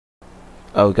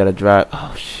Oh, we gotta drive.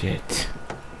 Oh shit.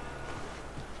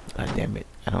 God damn it.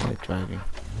 I don't like driving.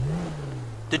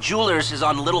 The jeweler's is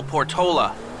on Little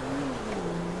Portola.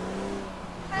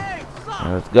 Alright,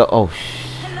 let's go. Oh shit.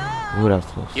 What else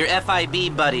close? Your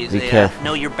FIB buddies, Be they careful.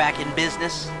 know you're back in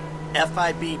business?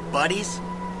 FIB buddies?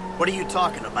 What are you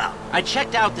talking about? I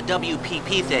checked out the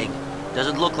WPP thing.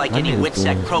 Doesn't look like My any nigga's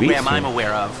doing WITSEC his program research. I'm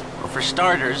aware of. Well, for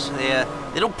starters, they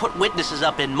don't put witnesses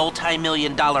up in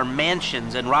multi-million-dollar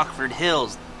mansions in Rockford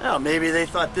Hills. Well, maybe they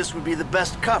thought this would be the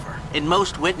best cover. And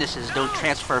most witnesses don't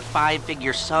transfer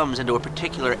five-figure sums into a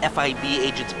particular FIB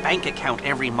agent's bank account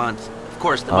every month. Of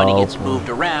course, the money gets moved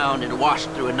around and washed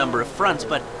through a number of fronts,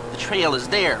 but the trail is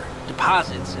there.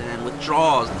 Deposits and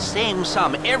withdrawals, the same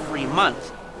sum every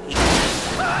month.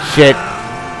 Shit.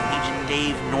 Agent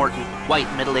Dave Norton,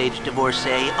 white middle-aged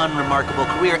divorcee, unremarkable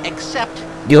career, except...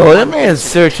 Yo, that man's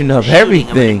searching up shooting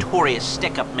everything. A notorious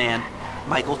stick-up man,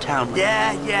 Michael Townley.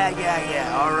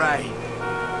 Yeah, all right.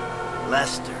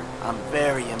 Lester, I'm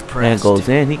very impressed. Man goes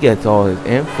in, he gets all his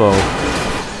info.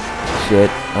 Shit.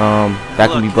 That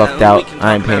can be buffed out.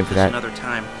 I ain't paying for that. Another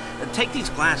time. Take these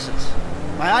glasses.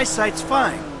 My eyesight's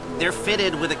fine. They're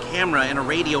fitted with a camera and a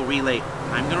radio relay.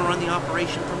 I'm gonna run the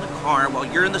operation from the car while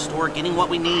you're in the store getting what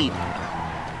we need.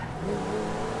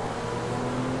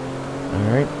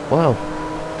 Alright, well,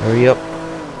 hurry up.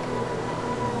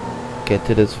 Get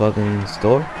to this fucking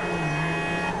store.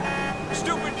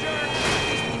 Stupid jerk!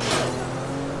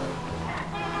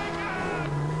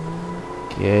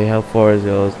 Okay, how far is it?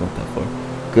 Oh, it's not that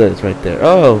far. Good, it's right there.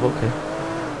 Oh, okay.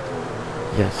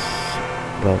 Yes.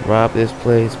 But rob this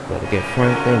place. Better get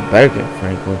Franklin. Better get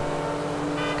Franklin.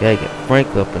 Gotta get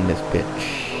Franklin up in this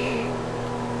bitch.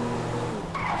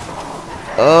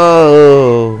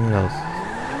 Oh, what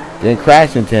else? Didn't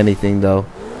crash into anything though.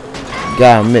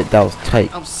 Gotta admit that was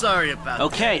tight. I'm sorry about that.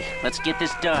 Okay, let's get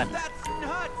this done.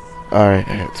 Alright,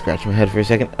 I had to scratch my head for a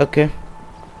second. Okay.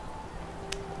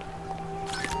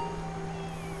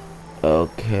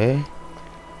 Okay.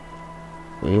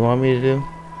 What do you want me to do?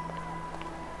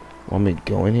 Want me to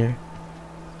go in here?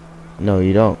 No,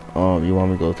 you don't. You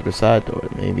want me to go through the side door.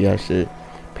 Maybe I should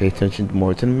pay attention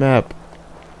more to the map.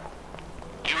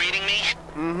 You reading me?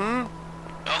 Mm-hmm.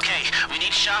 Okay, we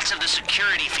need shots of the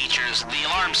security features, the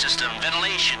alarm system,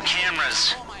 ventilation,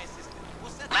 cameras.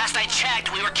 Last I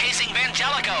checked, we were casing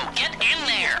Vangelico. Get in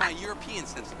there! My European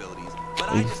sensibilities, but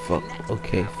I Please just fuck.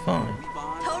 Okay, fine.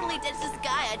 Totally ditched this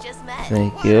guy I just met.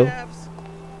 Thank you.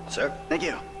 Sir, thank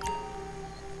you.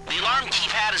 The alarm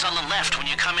keypad is on the left when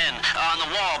you come in, on the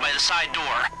wall by the side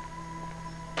door.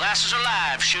 Glasses are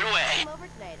live, shoot away.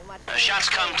 Shots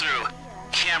come through.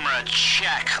 Camera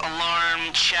check,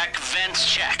 alarm check, vents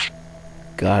check.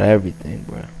 Got everything,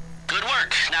 bro. Good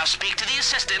work. Now speak to the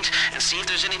assistant and see if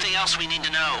there's anything else we need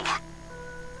to know.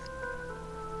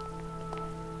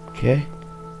 Okay.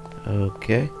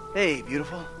 Okay. Hey,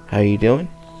 beautiful. How you doing?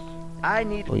 I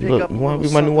need to Oh, you pick look- up a you wanna little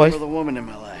be my new something wife? for the woman in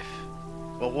my life.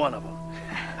 Well, one of them.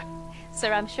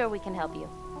 Sir, I'm sure we can help you.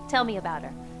 Tell me about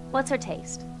her. What's her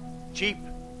taste? Cheap,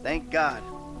 thank God.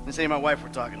 This ain't my wife we're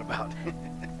talking about.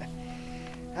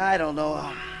 I don't know.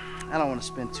 I don't want to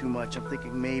spend too much. I'm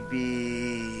thinking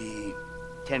maybe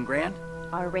 10 grand.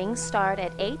 Our rings start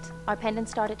at 8. Our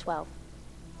pendants start at 12.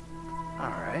 All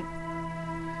right.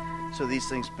 So these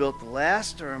things built to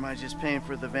last, or am I just paying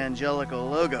for the Vangelico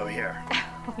logo here?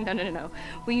 No.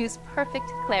 We use perfect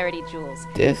clarity jewels.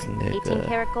 This 18 nigga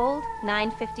karat gold,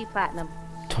 950 platinum.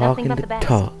 talking but the the best.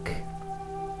 talk.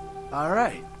 All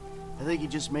right. I think you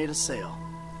just made a sale.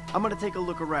 I'm gonna take a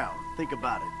look around. Think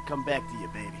about it. Come back to you,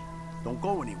 baby. Don't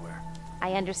go anywhere.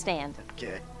 I understand.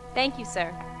 Okay. Thank you,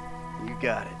 sir. You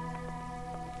got it.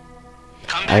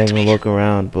 Come I back didn't to even me. look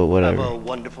around, but Have whatever. a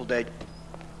wonderful day.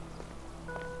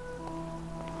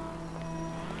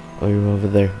 Oh, you're over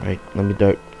there. Right. Let me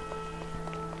dart.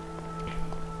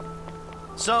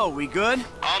 So, we good?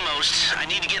 Almost. I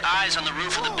need to get eyes on the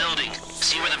roof of the building.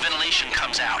 See where the ventilation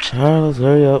comes out. Alright, let's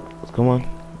hurry up. Come on.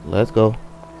 Let's go.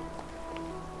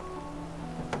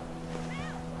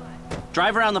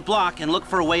 Drive around the block and look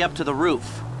for a way up to the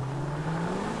roof.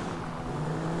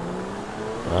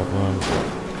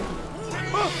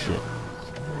 Shit.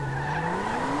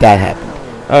 That happened.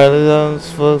 Alright,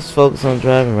 let's focus on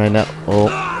driving right now.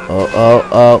 Oh.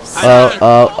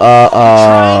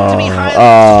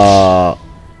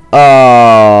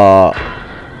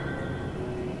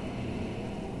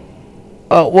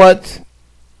 What?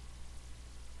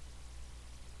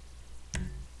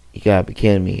 You gotta be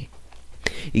kidding me.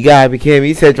 You gotta be kidding me.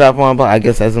 You said drop on block. I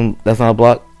guess that's not a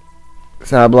block.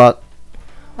 It's not a block.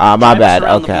 Ah, my bad.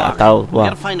 Okay, I thought it was We block.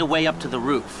 gotta find a way up to the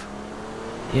roof.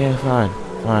 Yeah, fine.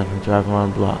 Fine. We drive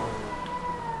around the block.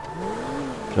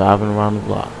 Driving around the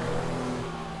block.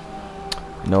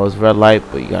 I know it's red light,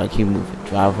 but you gotta keep moving.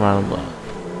 Drive around the block.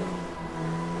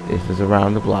 This is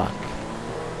around the block.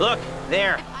 Look,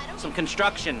 there. Some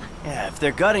construction. Yeah, if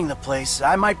they're gutting the place,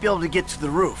 I might be able to get to the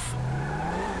roof.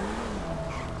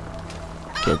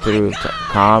 Get to the rooftop.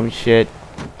 Calm shit.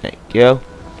 Thank you.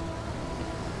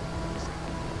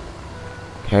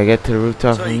 Can I get to the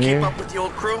rooftop So from you here? keep up with the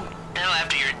old crew? Well,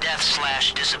 after your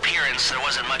death/disappearance, there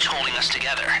wasn't much holding us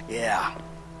together. Yeah.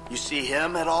 You see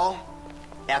him at all?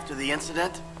 After the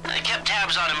incident? I kept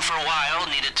tabs on him for a while,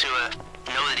 needed to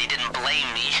know that he didn't blame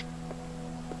me.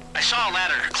 I saw a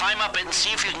ladder. Climb up it and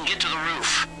see if you can get to the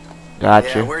roof.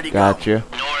 Gotcha. Yeah, where'd he Gotcha.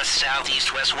 go? North, south,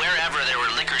 east, west, wherever there were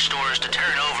liquor stores to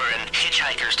turn over and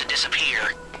hitchhikers to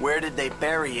disappear. Where did they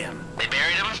bury him? They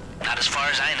buried him? Not as far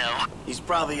as I know. He's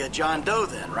probably a John Doe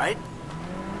then, right?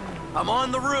 I'm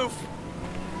on the roof.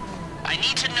 I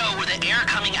need to know where the air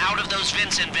coming out of those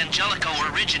vents in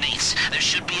Vangelico originates. There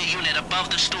should be a unit above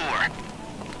the store.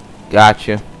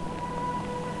 Gotcha.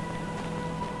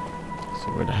 So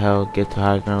where the hell? Get to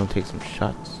high ground, take some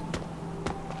shots.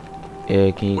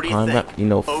 Yeah, can you What do you climb think? that? You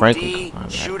know, Franklin can OD, climb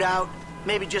that. shootout,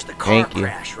 maybe just a car Thank you.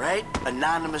 crash, right?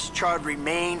 Anonymous charred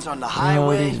remains on the What the hell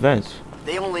are highway. these vents?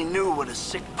 They only knew what a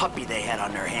sick puppy they had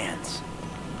on their hands.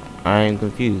 I am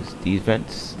confused. These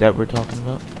vents that we're talking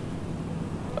about?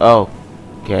 Oh,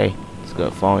 okay. It's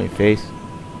gonna fall on your face.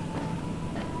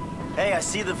 Hey, I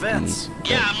see the vents.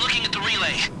 Yeah, I'm looking at the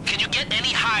relay. Can you get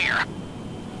any higher?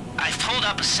 I've pulled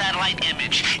up a satellite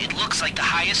image. It looks like the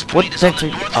highest What point is on vents the are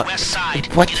you- northwest side.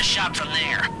 what? Get a shot from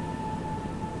there.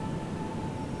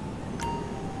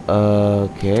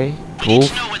 Okay. We need Cool.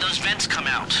 to know where those vents come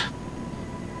out.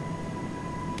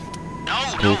 No,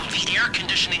 Cool. the air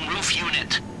conditioning roof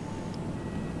unit.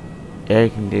 Air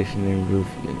conditioning roof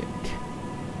unit.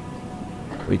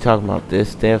 We talking about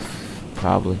this stuff?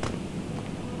 Probably.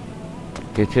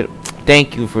 Get you.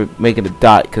 Thank you for making a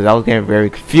dot, because I was getting very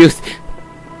confused.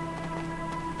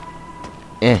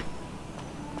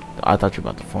 I thought you were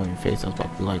about to fall on your face. I was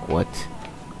about to be like, what?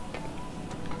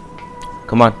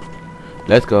 Come on.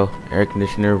 Let's go. Air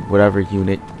conditioner, whatever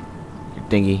unit. Your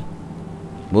thingy.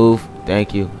 Move.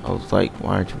 Thank you. I was like,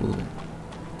 why aren't you moving?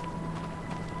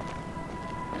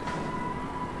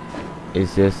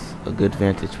 Is this a good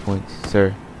vantage point,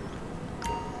 sir?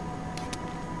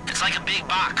 It's like a big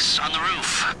box on the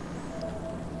roof.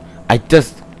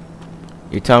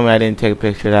 You're telling me I didn't take a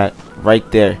picture of that? Right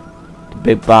there. The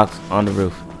big box on the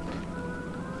roof.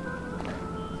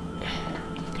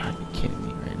 You gotta be kidding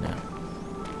me right now.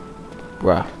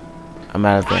 Bruh. I'm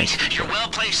out of vantage. Right, you're well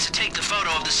placed to take the photo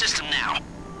of the system now.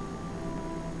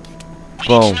 We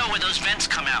Boom. need to know where those vents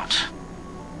come out.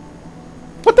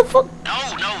 What the fuck?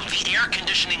 No, the air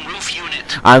conditioning roof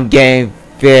unit. I'm getting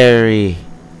very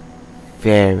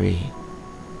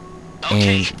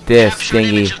Okay, in this capture an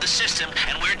image thingy. of the system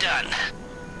and we're done.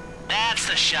 That's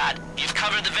the shot. You've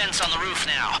covered the vents on the roof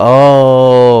now.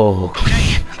 Oh.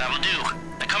 Okay, that'll do.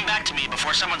 Now come back to me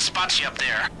before someone spots you up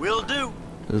there. Will do.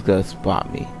 Who's gonna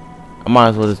spot me? I might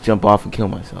as well just jump off and kill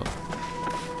myself.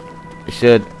 I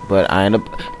should, but I end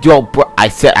up. Yo, bro, I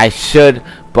said I should,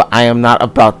 but I am not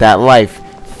about that life.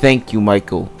 Thank you,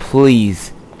 Michael.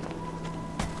 Please.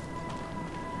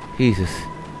 Jesus.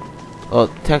 Well,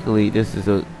 technically, this is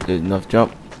a good enough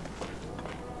jump.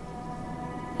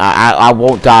 I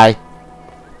won't die.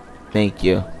 Thank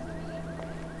you.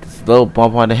 This little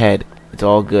bump on the head. It's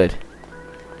all good.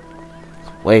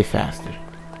 It's way faster.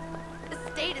 The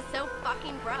state is so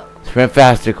fucking broke. Sprint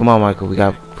faster. Come on, Michael. We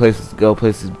got places to go,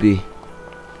 places to be.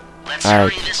 Let's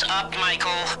Alright. hurry this up,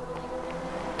 Michael.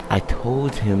 I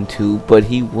told him to, but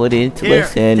he wouldn't Here,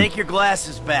 listen. take your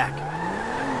glasses back.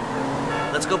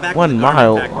 Let's go back 1 to the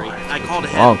mile. garment factory. I called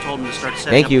ahead Oh. and told him to start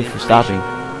setting Thank up you the for information.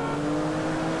 stopping.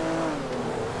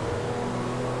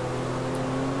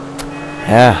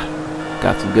 Yeah,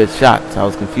 got some good shots. I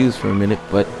was confused for a minute,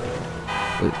 but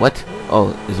wait, what?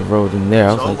 Oh, there's a road in there.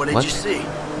 I was So, like, what did you see?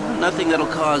 Nothing that'll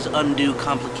cause undue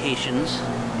complications.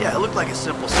 Yeah, it looked like a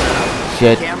simple setup.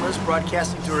 Shit. Cameras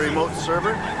broadcasting to a remote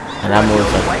server. And that Radio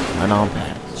motorcycle white. went on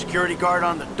past. Security guard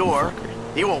on the door.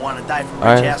 He won't want to die from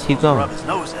Alright, rich let's keep assholes going. rub his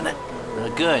nose in it.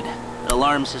 Good. The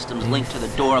alarm system's linked to the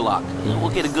door lock. We'll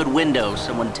get a good window.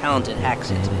 Someone talented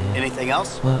hacks it. Anything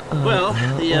else? Well,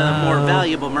 the more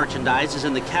valuable merchandise is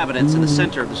in the cabinets in the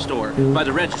center of the store, by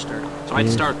the register. So I'd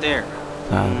start there.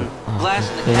 Glass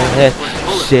in the cabinet was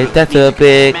bulletproof. Shit, that's Means a you can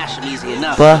big smash them easy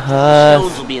enough. bus. The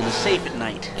stones will be in the safe at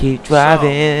night. Keep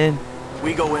driving.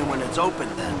 We go in when it's open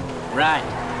then. Right.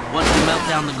 Once we melt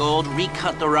down the gold,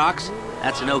 recut the rocks,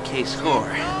 that's an okay score.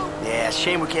 Yeah,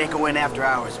 shame we can't go in after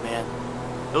hours, man.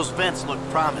 Those vents look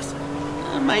promising.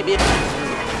 Maybe.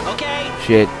 Okay.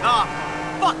 Shit. Oh,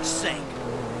 for fuck's sake.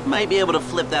 Might be able to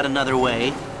flip that another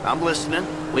way. I'm listening.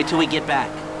 Wait till we get back.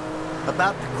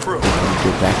 About the crew.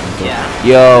 Get back into it. Yeah.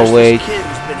 Yo, There's wait. this kid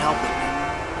who's been helping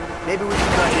me. Maybe we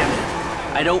can cut him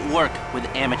in. I don't work with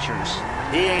amateurs.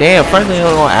 He ain't Damn, an Franklin amateur,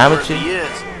 don't know or amateur. if he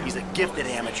is, he's a gifted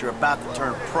amateur about to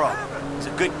turn pro. He's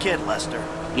a good kid, Lester.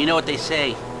 You know what they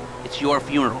say? It's your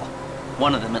funeral.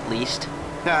 One of them, at least.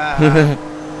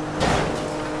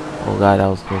 Oh god, that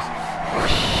was close.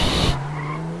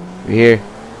 We're here.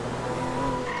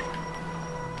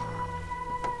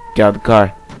 Get out the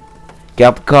car. Get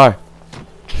out the car.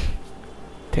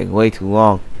 Taking way too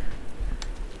long.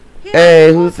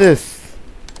 Hey, who's this?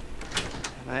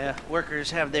 My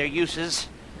workers have their uses.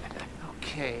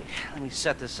 Okay, let me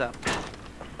set this up.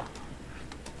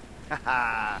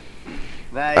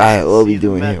 Nice. Alright, what we See, the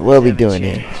doing here? methods What we haven't doing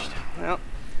here? changed. Well,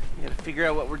 you gotta figure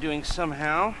out what we're doing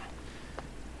somehow.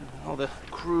 All the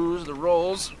crews, the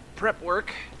rolls, prep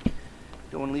work.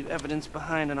 Don't want to leave evidence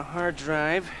behind on a hard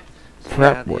drive. So,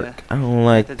 Prep yeah, work. I don't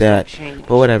like methods that. have changed.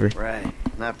 But whatever. Right,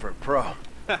 not for a pro.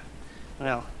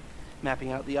 Well,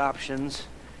 mapping out the options,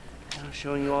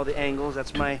 showing you all the angles.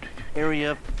 That's my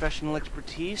area of professional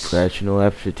expertise. Professional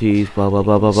expertise, blah blah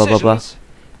blah blah blah blah blah. Decisions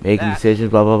Making That- decisions,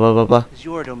 blah blah blah blah blah. is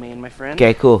your domain, my friend.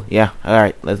 Okay, cool. Yeah,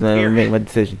 alright. Let me Here. make my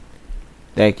decision.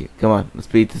 Thank you. Come on, let's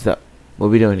speed this up. What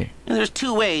we doing here? And there's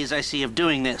two ways I see of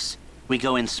doing this. We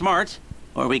go in smart,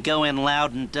 or we go in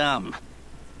loud and dumb.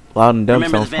 Loud and dumb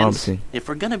Remember the sounds vents? promising. If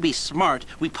we're gonna be smart,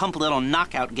 we pump a little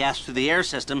knockout gas through the air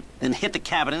system, then hit the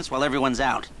cabinets while everyone's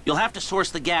out. You'll have to source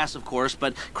the gas, of course,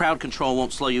 but crowd control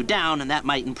won't slow you down, and that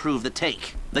might improve the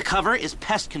take. The cover is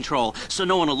pest control, so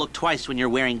no one will look twice when you're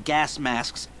wearing gas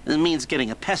masks. It means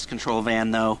getting a pest control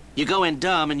van, though. You go in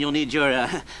dumb, and you'll need your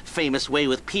famous way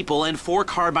with people and 4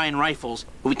 carbine rifles.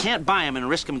 But we can't buy them and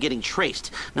risk them getting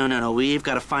traced. No, we've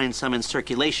got to find some in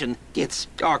circulation. It's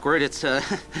awkward, it's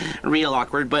real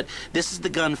awkward, but this is the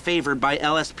gun favored by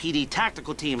LSPD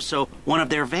tactical teams, so one of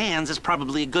their vans is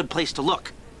probably a good place to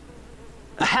look.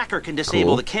 A hacker can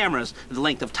disable Cool. the cameras. The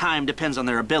length of time depends on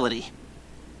their ability.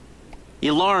 The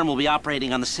alarm will be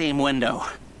operating on the same window.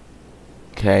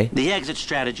 Okay. The exit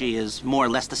strategy is more or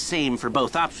less the same for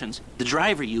both options. The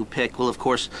driver you pick will, of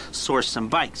course, source some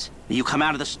bikes. You come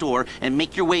out of the store and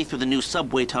make your way through the new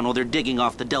subway tunnel they're digging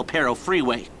off the Del Perro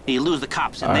freeway. You lose the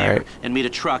cops in All there right. and meet a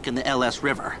truck in the LS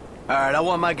River. All right, I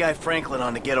want my guy Franklin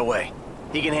on the getaway.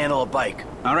 He can handle a bike.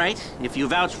 All right, if you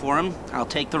vouch for him, I'll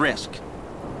take the risk.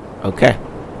 Okay.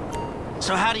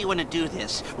 So how do you want to do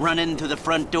this? Run in through the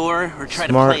front door or try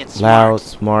to Smart, play it smart? loud,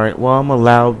 smart. Well, I'm a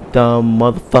loud, dumb,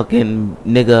 motherfucking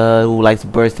nigga who likes to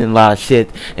burst in a lot of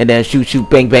shit and then shoot,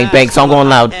 bang, bang, bang. So I'm going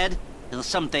loud. Ed,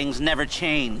 some things never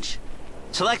change.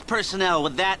 Select personnel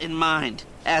with that in mind.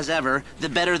 As ever, the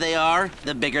better they are,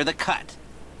 the bigger the cut.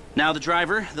 Now the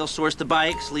driver, they'll source the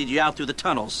bikes, lead you out through the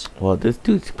tunnels. Well, this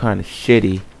dude's kind of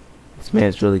shitty. This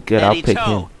man's really good. I'll Eddie pick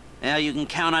Toe. him. Now you can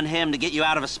count on him to get you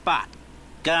out of a spot.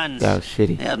 Guns. That was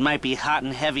shitty. Yeah, it might be hot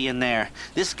and heavy in there.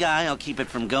 This guy, I'll keep it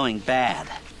from going bad.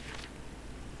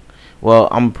 Well,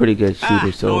 I'm a pretty good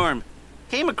shooter, so Norm.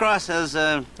 Came across as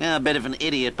a bit of an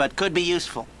idiot, but could be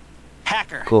useful.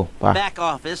 Hacker. cool. Bye. Back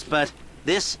office, but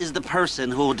this is the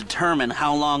person who will determine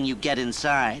how long you get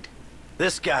inside.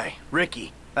 This guy,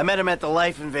 Ricky. I met him at the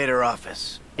Life Invader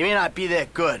office. He may not be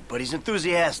that good, but he's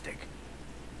enthusiastic.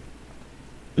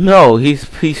 No, he's a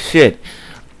piece of shit.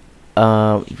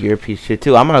 You're a piece of shit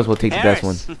too. I might as well take the best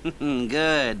one. one.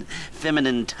 Good.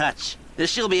 Feminine touch.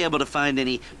 She'll be able to find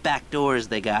any back doors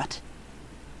they got.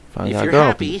 Finally If got a you're girl.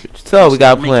 happy, So we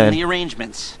got a making plan. the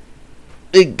arrangements.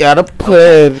 We got a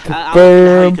plan. I'll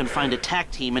know how you Confirm. can find a tac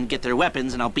team and get their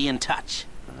weapons, and I'll be in touch.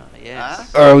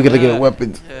 Yes. Or we gotta get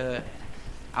weapons.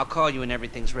 I'll call you when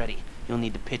everything's ready. You'll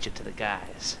need to pitch it to the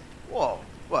guys. Whoa,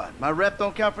 what? My rep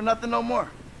don't count for nothing no more?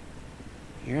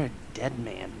 You're a dead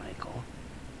man, Michael.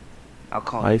 I'll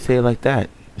call Why you. you say it like that?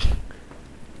 It's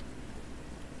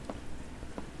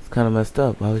kind of messed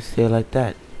up. Why would you say it like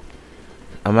that?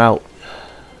 I'm out.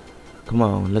 Come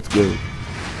on, let's go.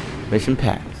 Mission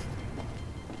passed.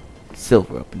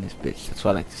 Silver up in this bitch. That's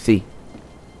what I like to see.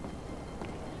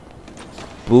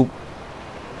 Boop.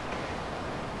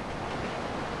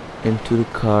 Into the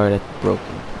car that's broken.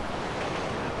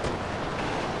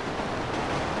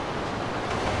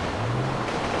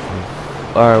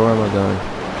 Alright, where am I going?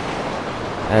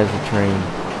 That is a train.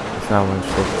 That's not where I'm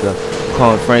supposed to go. I'm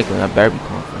calling Franklin. I better be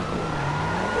calling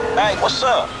Franklin. Hey, what's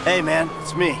up? Hey, man,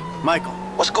 it's me, Michael.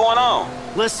 What's going on?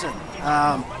 Listen,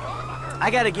 I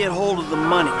gotta get hold of the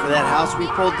money for that house we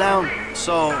pulled down,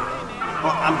 so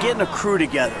well, I'm getting a crew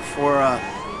together for,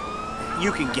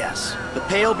 you can guess. The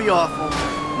pay will be awful,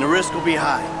 and the risk will be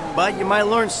high. But you might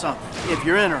learn something, if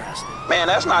you're interested. Man,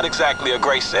 that's not exactly a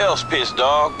great sales pitch,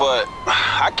 dog, but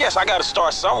I guess I gotta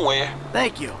start somewhere.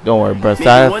 Thank you. Don't worry, bro. Maybe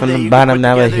Started one from day the you bottom, can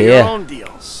now put we're together your here. own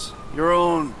deals, your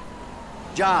own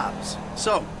jobs.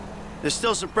 So, there's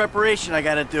still some preparation I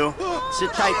gotta do.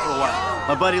 Sit tight for a while.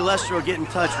 My buddy Lester will get in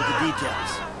touch with the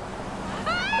details.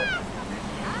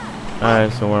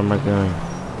 Alright, so where am I going?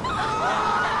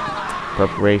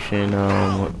 Preparation,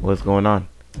 what's going on?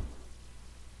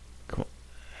 Come on.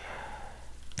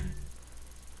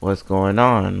 What's going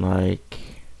on? Like,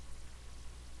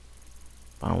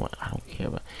 I don't care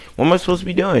about. What am I supposed to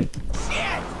be doing?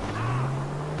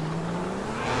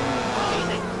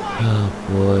 Oh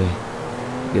boy.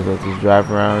 Guess I'll just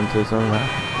drive around until something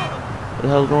happens. What the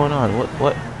hell's going on? What?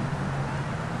 What's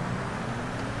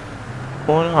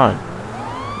going on?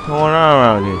 What's going on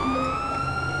around here?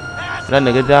 That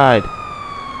nigga died.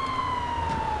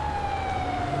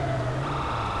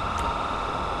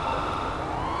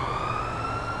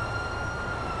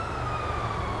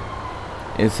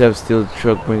 Instead of steal the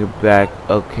truck, bring it back.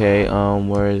 Okay,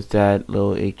 where is that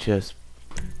little HS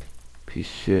piece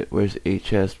of shit? Where's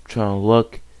HS? I'm trying to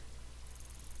look.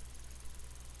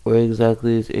 Where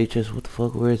exactly is HS? What the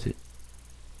fuck? Where is it?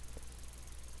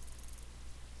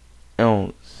 I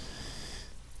don't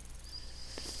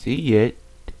see it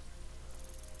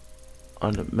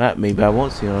on the map. Maybe I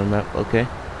won't see it on the map. Okay.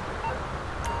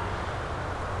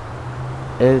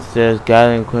 It says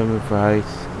gathering equipment for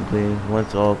heights completing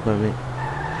once all equipment.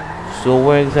 So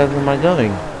where exactly am I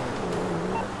going?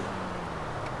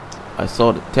 I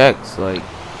saw the text, like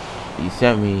he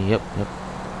sent me. Yep.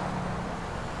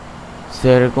 So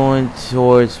they're going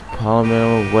towards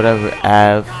Palomino, whatever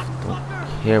Ave.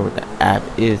 Don't care what the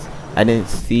Ave is. I didn't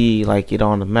see like it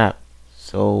on the map.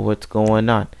 So what's going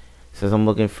on? It says I'm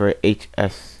looking for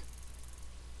HS.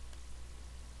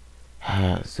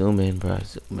 Zoom in, bro.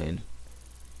 Zoom in.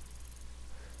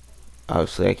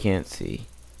 Obviously, I can't see.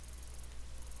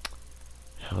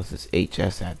 How's this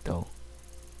HS at though?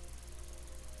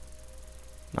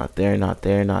 Not there. Not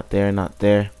there. Not there. Not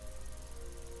there.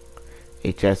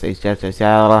 HS.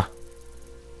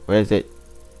 Where is it?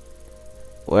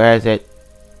 Where is it?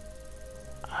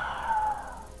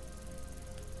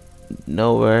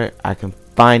 Nowhere I can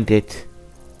find it.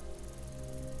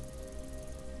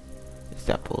 It's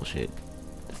that bullshit.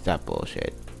 It's that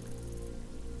bullshit.